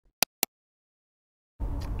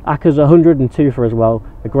Acker's 102 for as well,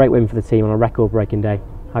 a great win for the team on a record-breaking day.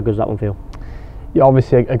 How good does that one feel? Yeah,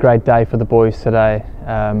 obviously a great day for the boys today.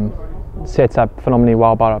 Set up phenomenally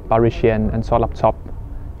well by Rishi and Sol up top.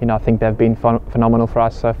 I think they've been phenomenal for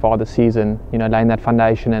us so far this season. Laying that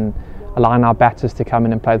foundation and allowing our batters to come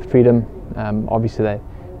in and play with freedom. Obviously they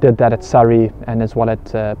did that at Surrey and as well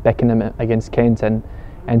at Beckenham against Kent and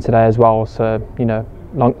today as well. So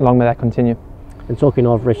long may that continue. And talking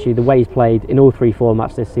of Rishi, the way he's played in all three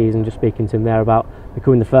formats this season, just speaking to him there about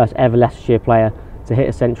becoming the first ever Leicestershire player to hit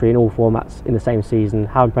a century in all formats in the same season.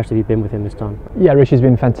 How impressed have you been with him this time? Yeah, Rishi's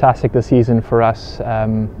been fantastic this season for us.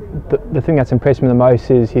 The thing that's impressed me the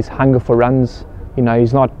most is his hunger for runs.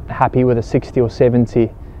 He's not happy with a 60 or 70.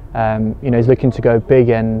 He's looking to go big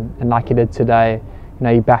and like he did today,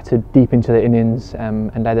 he batted deep into the innings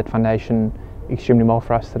and laid that foundation extremely well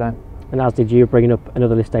for us today. And as did you, bringing up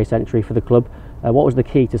another list day century for the club. What was the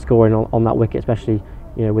key to scoring on that wicket, especially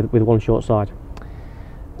with one short side?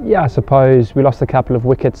 Yeah, I suppose we lost a couple of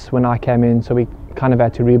wickets when I came in, so we kind of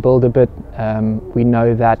had to rebuild a bit. We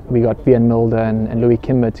know that we got Vian Mulder and Louis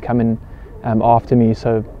Kimber to come in after me,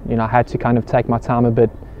 so I had to kind of take my time a bit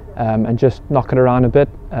and just knock it around a bit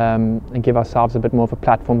and give ourselves a bit more of a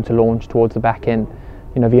platform to launch towards the back end.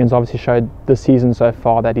 Vian's obviously showed this season so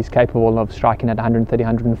far that he's capable of striking at 130,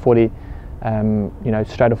 140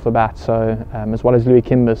 straight off the bat, so as well as Louis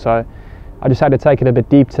Kimber. So I just had to take it a bit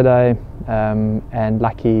deep today, and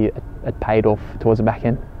lucky it paid off towards the back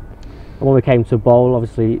end. And when we came to bowl,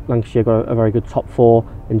 obviously Lancashire got a very good top four,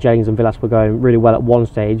 and Jennings and Villas were going really well at one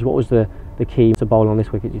stage. What was the key to bowl on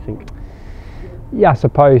this wicket, do you think? Yeah, I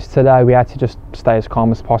suppose today we had to just stay as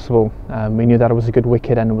calm as possible. We knew that it was a good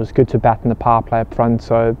wicket and it was good to bat in the power play up front,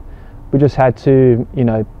 so we just had to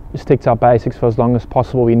stick to our basics for as long as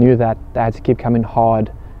possible. We knew that they had to keep coming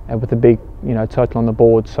hard with a big total on the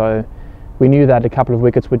board, so we knew that a couple of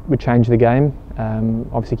wickets would change the game.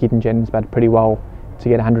 Obviously Keaton Jennings batted pretty well to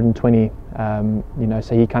get 120,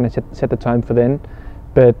 so he kind of set the tone for then.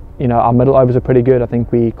 But our middle overs are pretty good. I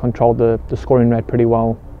think we controlled the scoring rate pretty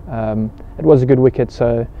well. It was a good wicket,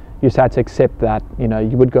 so you just had to accept that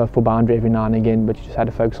you would go for boundary every now and again, but you just had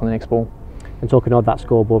to focus on the next ball. And talking of that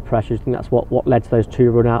scoreboard pressure, I think that's what led to those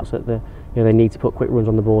two run outs, that they need to put quick runs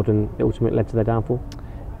on the board, and it ultimately led to their downfall.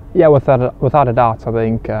 Yeah, without a doubt. I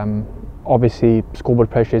think obviously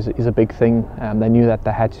scoreboard pressure is a big thing. They knew that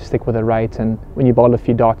they had to stick with the rate, and when you bowl a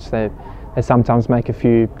few dots, they sometimes make a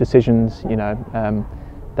few decisions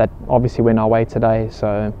that obviously went our way today.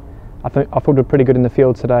 So I thought we were pretty good in the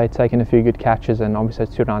field today, taking a few good catches, and obviously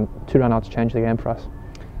two run outs changed the game for us.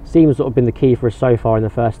 Seems sort of been the key for us so far in the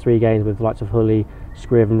first three games, with the likes of Hulley,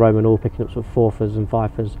 Scriv and Roman all picking up sort of fourfers and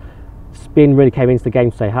fifers. Spin really came into the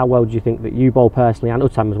game today. How well do you think that you bowled personally, and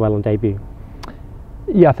Uttam as well on debut?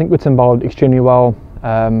 Yeah, I think Uttam bowled extremely well.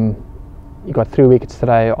 You got 3 wickets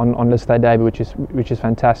today on list day debut, which is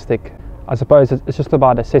fantastic. I suppose it's just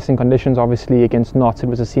about assessing conditions. Obviously against Notts it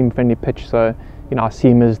was a seam-friendly pitch, so our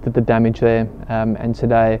seamers did the damage there, and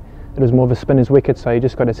today it was more of a spinner's wicket, so you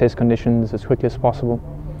just got to assess conditions as quickly as possible.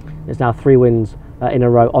 It's now 3 wins in a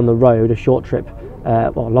row on the road, a short trip,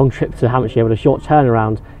 a long trip to Hampshire, but a short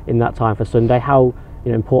turnaround in that time for Sunday. How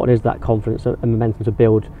important is that confidence and momentum to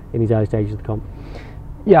build in these early stages of the comp?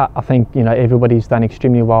 Yeah, I think everybody's done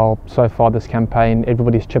extremely well so far this campaign.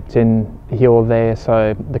 Everybody's chipped in here or there,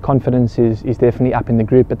 so the confidence is definitely up in the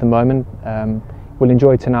group at the moment. We'll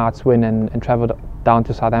enjoy tonight's win and travel down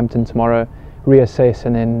to Southampton tomorrow, reassess,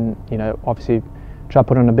 and then obviously try to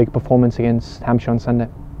put on a big performance against Hampshire on Sunday.